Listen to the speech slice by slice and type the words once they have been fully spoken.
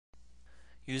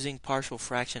Using partial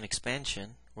fraction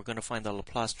expansion, we're going to find the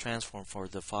Laplace transform for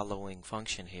the following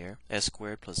function here: s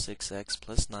squared plus 6x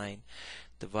plus 9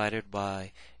 divided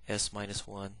by s minus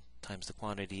 1 times the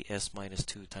quantity s minus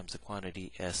 2 times the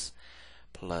quantity s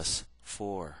plus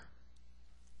 4.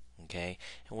 Okay,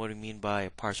 and what we mean by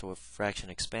partial fraction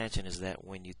expansion is that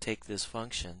when you take this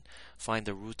function, find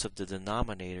the roots of the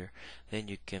denominator, then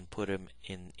you can put them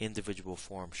in individual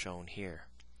form shown here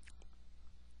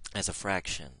as a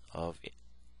fraction of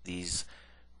these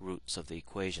roots of the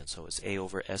equation. So it's a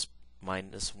over s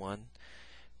minus 1,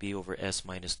 b over s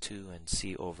minus 2, and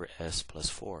c over s plus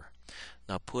 4.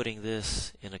 Now putting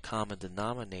this in a common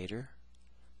denominator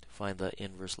to find the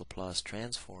inverse Laplace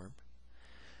transform,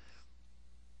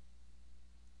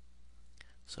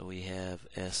 so we have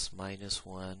s minus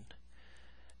 1,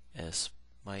 s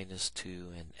minus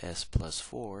 2, and s plus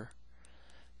 4.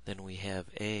 Then we have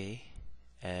a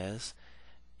as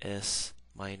s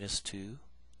minus 2,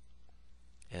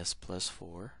 s plus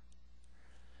 4.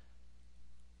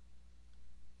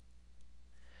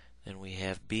 Then we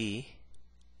have b,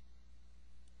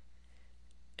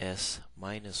 s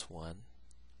minus 1,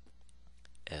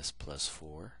 s plus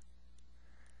 4.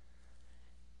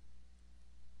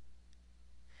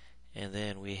 And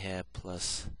then we have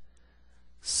plus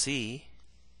c,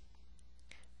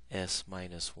 s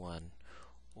minus 1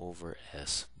 over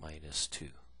s minus 2.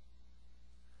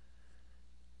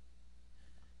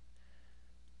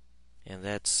 And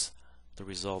that's the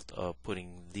result of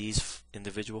putting these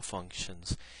individual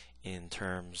functions in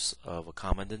terms of a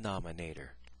common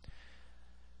denominator.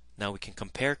 Now we can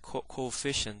compare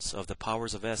coefficients of the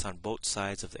powers of s on both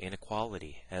sides of the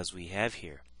inequality as we have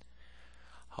here.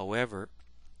 However,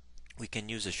 we can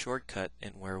use a shortcut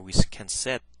in where we can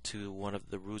set to one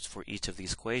of the roots for each of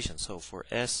these equations. So for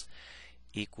s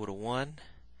equal to 1,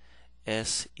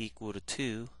 s equal to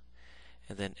 2,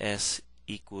 and then s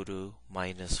equal to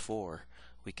minus 4,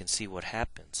 we can see what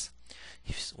happens.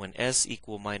 When s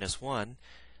equal minus 1,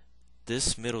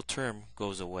 this middle term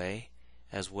goes away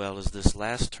as well as this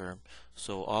last term.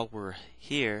 So all we're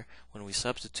here when we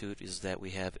substitute is that we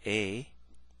have a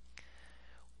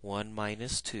 1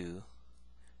 minus 2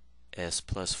 s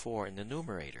plus 4 in the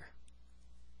numerator.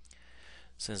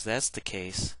 Since that's the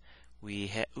case, we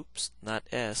have, not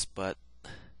s, but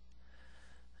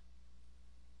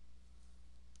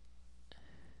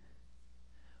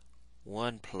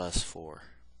one plus 4.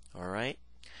 Alright?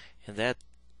 And that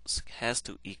has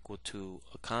to equal to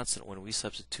a constant when we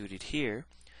substitute it here.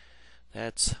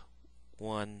 That's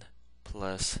 1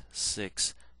 plus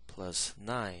 6 plus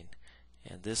 9.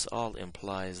 And this all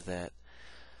implies that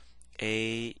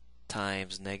a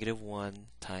times negative 1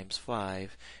 times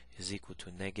 5 is equal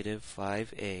to negative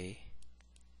 5a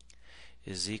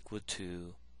is equal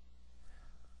to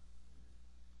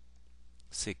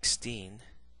 16,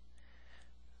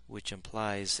 which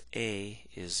implies a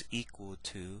is equal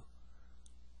to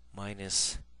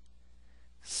minus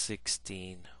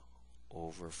 16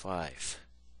 over 5.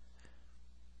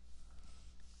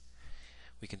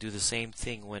 We can do the same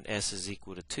thing when s is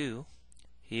equal to 2.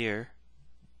 Here,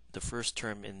 the first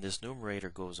term in this numerator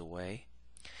goes away,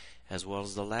 as well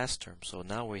as the last term. So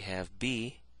now we have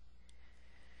b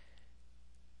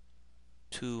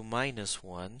 2 minus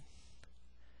 1,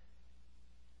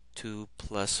 2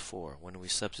 plus 4 when we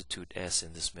substitute s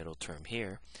in this middle term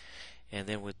here. And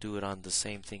then we'll do it on the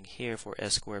same thing here for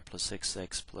s squared plus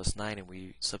 6x plus 9, and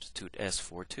we substitute s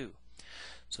for 2.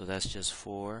 So that's just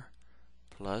 4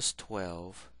 plus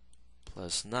 12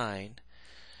 plus 9,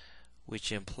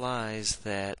 which implies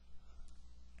that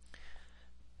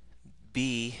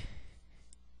b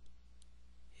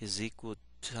is equal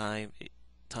to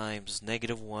times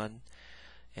negative 1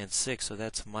 and 6, so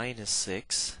that's minus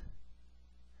 6,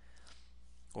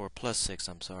 or plus 6,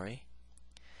 I'm sorry.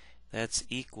 That's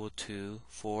equal to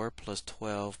 4 plus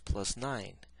 12 plus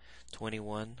 9,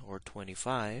 21 or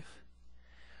 25,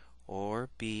 or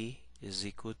b is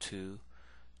equal to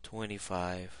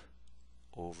 25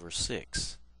 over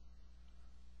 6.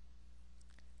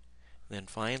 Then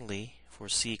finally, for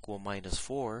c equal minus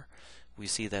 4, we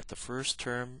see that the first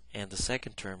term and the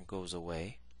second term goes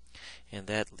away, and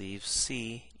that leaves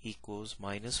c equals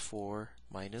minus 4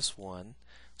 minus 1,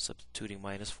 substituting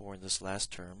minus 4 in this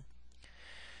last term,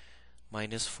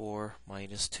 minus 4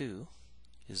 minus 2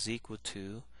 is equal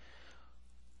to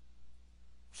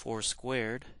 4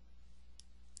 squared,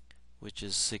 which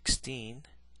is 16,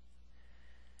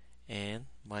 and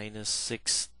minus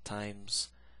 6 times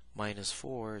minus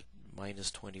 4,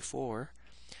 minus 24,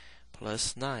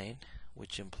 plus 9,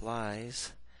 which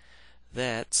implies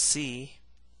that c,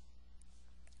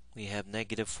 we have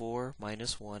negative 4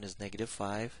 minus 1 is negative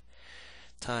 5.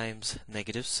 times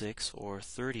negative 6, or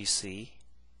 30c,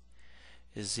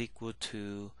 is equal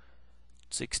to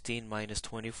 16 minus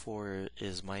 24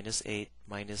 is minus 8,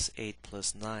 minus 8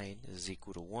 plus 9 is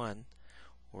equal to 1,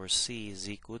 or c is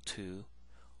equal to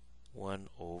 1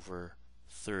 over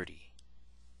 30.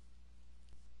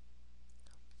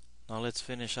 Now let's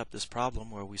finish up this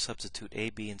problem where we substitute a,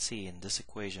 b, and c in this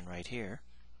equation right here.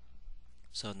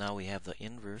 So now we have the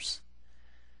inverse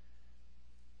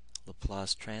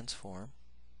Laplace transform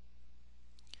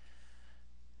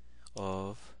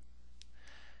of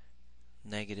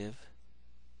negative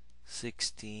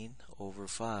 16 over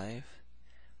 5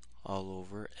 all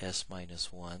over s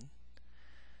minus 1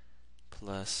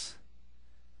 plus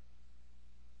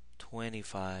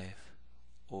 25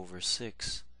 over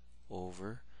 6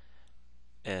 over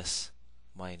s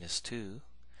minus 2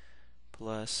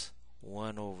 plus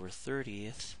 1 over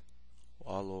 30th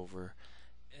all over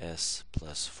s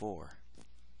plus 4.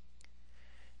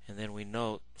 And then we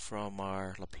note from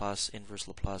our inverse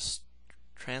Laplace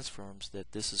transforms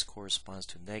that this corresponds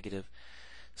to negative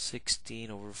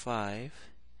 16 over 5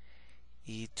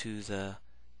 e to the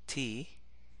t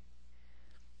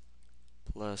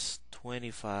plus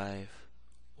 25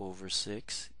 over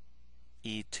 6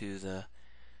 e to the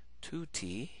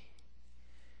 2t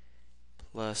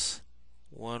plus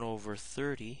 1 over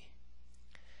 30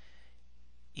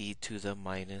 e to the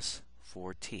minus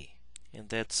 4t. And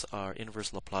that's our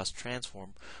inverse Laplace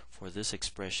transform for this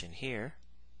expression here.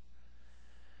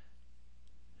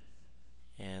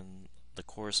 And the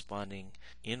corresponding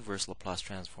inverse Laplace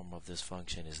transform of this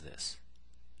function is this,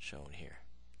 shown here.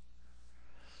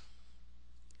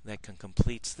 That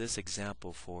completes this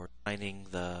example for finding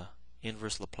the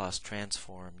inverse Laplace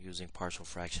transform using partial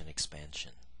fraction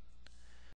expansion.